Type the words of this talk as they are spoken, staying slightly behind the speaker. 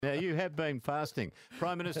Now, you have been fasting.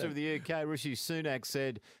 Prime Minister of the UK, Rishi Sunak,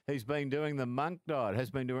 said he's been doing the monk diet, has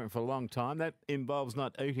been doing it for a long time. That involves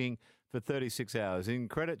not eating for 36 hours. In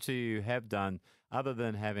credit to you have done, other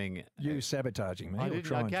than having... You sabotaging me. I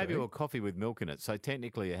didn't. I gave you a coffee with milk in it, so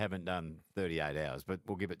technically you haven't done 38 hours, but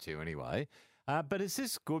we'll give it to you anyway. But is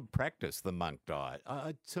this good practice, the monk diet?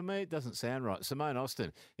 To me, it doesn't sound right. Simone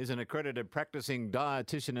Austin is an accredited practicing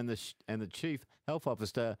dietitian and the chief health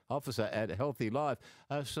officer at Healthy Life.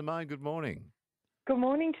 Simone, good morning. Good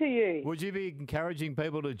morning to you. Would you be encouraging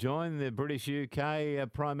people to join the British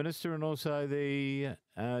UK Prime Minister and also the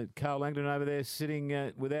Karl Langdon over there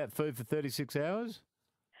sitting without food for 36 hours?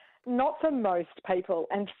 Not for most people,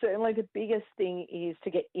 and certainly the biggest thing is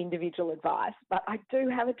to get individual advice. But I do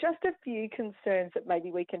have just a few concerns that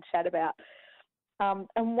maybe we can chat about.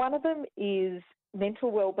 And one of them is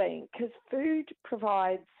mental well-being, because food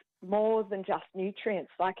provides more than just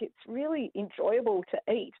nutrients. Like, it's really enjoyable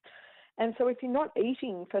to eat. And so if you're not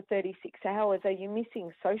eating for 36 hours, are you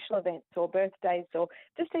missing social events or birthdays or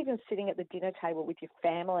just even sitting at the dinner table with your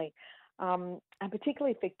family? And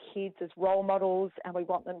particularly for kids as role models, and we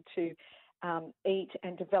want them to eat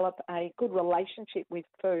and develop a good relationship with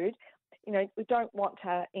food. You know, we don't want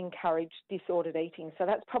to encourage disordered eating. So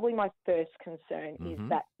that's probably my first concern, is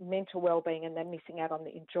that mental well-being and then missing out on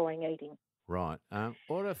the enjoying eating. Right.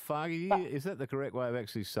 Autophagy, is that the correct way of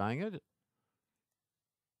actually saying it?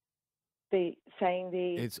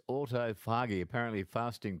 It's autophagy. Apparently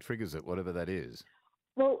fasting triggers it, whatever that is.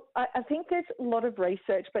 Well, I think there's a lot of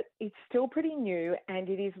research, but it's still pretty new, and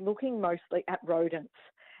it is looking mostly at rodents.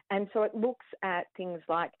 And so it looks at things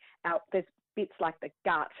like there's bits like the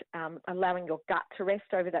gut, allowing your gut to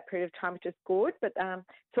rest over that period of time, which is good. But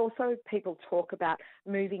it's also, people talk about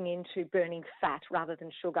moving into burning fat rather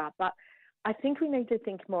than sugar. But I think we need to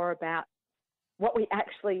think more about what we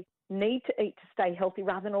actually need to eat to stay healthy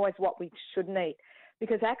rather than always what we shouldn't eat.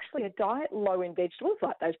 Because actually a diet low in vegetables,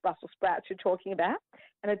 like those Brussels sprouts you're talking about,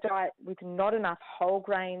 and a diet with not enough whole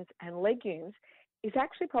grains and legumes is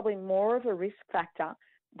actually probably more of a risk factor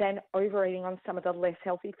than overeating on some of the less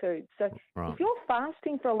healthy foods. So if you're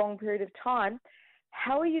fasting for a long period of time,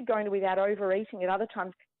 how are you going to, without overeating at other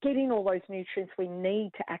times, get in all those nutrients we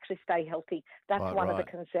need to actually stay healthy? That's one of the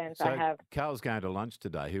concerns I have. Karl's going to lunch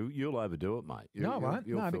today. You'll overdo it, mate. No, I won't.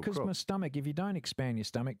 No, because my stomach, if you don't expand your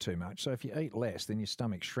stomach too much, so if you eat less, then your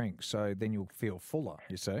stomach shrinks, so then you'll feel fuller,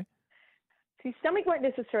 you see. So your stomach won't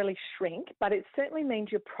necessarily shrink, but it certainly means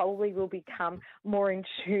you probably will become more in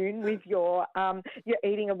tune with your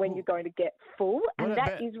eating and when you're going to get full, and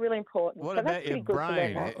that is really important. What about your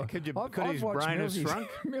brain? Could his brain have shrunk?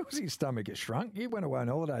 Millsy's stomach has shrunk. You went away on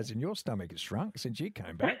holidays and your stomach has shrunk since you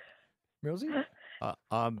came back. Millsy?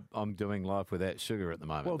 I'm doing life without sugar at the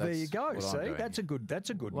moment. Well, there you go. See, that's a good.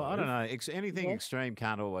 Well, I don't know. Anything extreme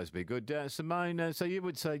can't always be good. Simone, so you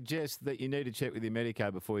would suggest that you need to check with your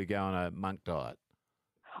medico before you go on a monk diet?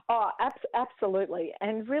 Oh, absolutely.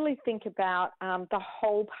 And really think about the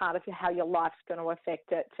whole part of how your life's going to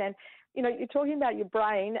affect it. And, you know, you're talking about your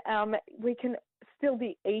brain. We can still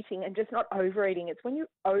be eating and just not overeating. It's when you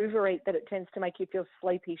overeat that it tends to make you feel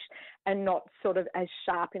sleepish and not sort of as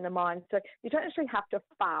sharp in the mind. So you don't actually have to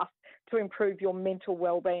fast to improve your mental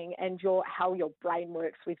well-being and how your brain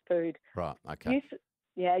works with food. Right, okay.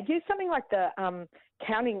 Use something like the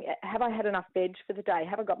counting, have I had enough veg for the day?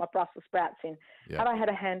 Have I got my Brussels sprouts in? Yep. Have I had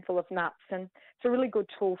a handful of nuts? And it's a really good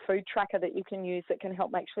tool, food tracker, that you can use that can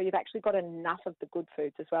help make sure you've actually got enough of the good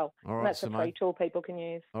foods as well. All right, and that's Simone. A free tool people can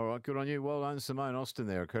use. All right, good on you. Well done, Simone Austin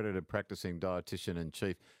there, accredited practicing dietitian and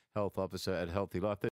chief health officer at Healthy Life.